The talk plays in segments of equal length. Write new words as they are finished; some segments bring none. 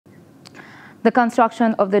The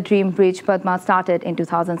construction of the Dream Bridge Padma started in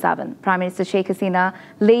 2007. Prime Minister Sheikh Hasina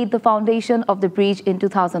laid the foundation of the bridge in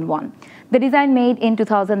 2001. The design made in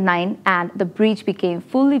 2009 and the bridge became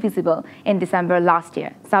fully visible in December last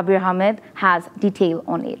year. Sabir Ahmed has detail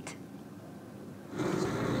on it.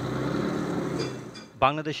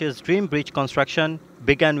 Bangladesh's Dream Bridge construction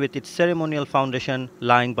began with its ceremonial foundation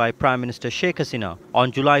lying by Prime Minister Sheikh Hasina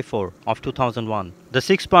on July 4 of 2001. The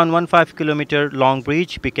 6.15-kilometer long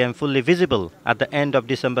bridge became fully visible at the end of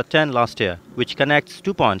December 10 last year, which connects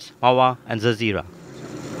 2 points, Mawa and Zazira.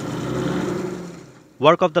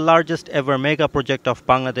 Work of the largest ever mega project of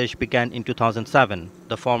Bangladesh began in 2007.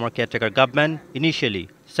 The former caretaker government initially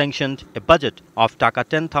sanctioned a budget of Dhaka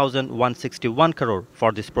 10,161 crore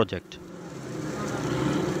for this project.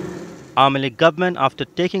 Awami League government, after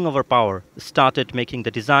taking over power, started making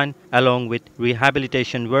the design along with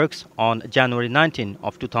rehabilitation works on January 19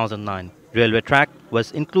 of 2009. Railway track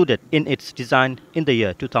was included in its design in the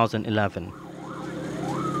year 2011.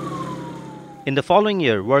 In the following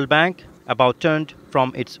year, World Bank about turned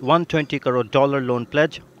from its $120 crore loan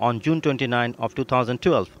pledge on June 29 of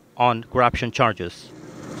 2012 on corruption charges.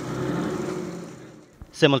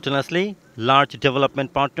 Simultaneously, large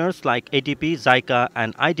development partners like ADB, Zyka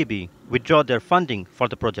and IDB withdraw their funding for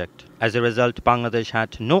the project. As a result, Bangladesh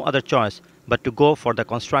had no other choice but to go for the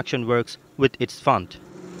construction works with its fund.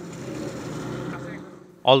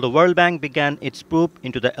 Although World Bank began its probe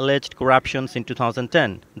into the alleged corruptions in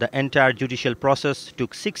 2010, the entire judicial process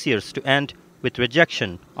took 6 years to end with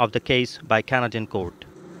rejection of the case by Canadian court.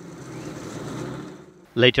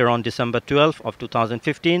 Later on December 12 of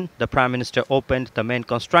 2015, the Prime Minister opened the main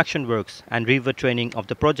construction works and river training of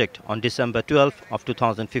the project on December 12 of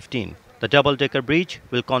 2015. The double-decker bridge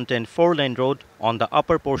will contain 4-lane road on the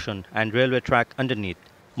upper portion and railway track underneath.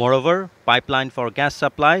 Moreover, pipeline for gas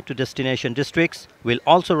supply to destination districts will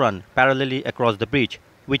also run parallelly across the bridge,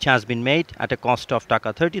 which has been made at a cost of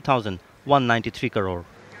Taka 30,193 crore.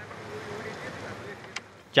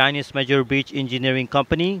 Chinese major bridge engineering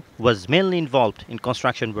company was mainly involved in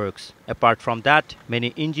construction works. Apart from that,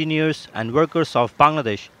 many engineers and workers of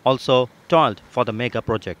Bangladesh also toiled for the mega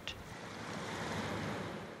project.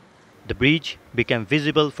 The bridge became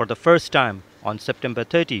visible for the first time on September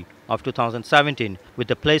 30 of 2017 with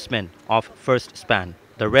the placement of first span.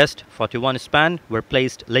 The rest 41 span were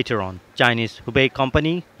placed later on. Chinese Hubei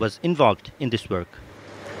company was involved in this work.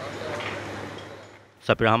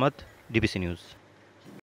 Sabir Ahmed, DBC News.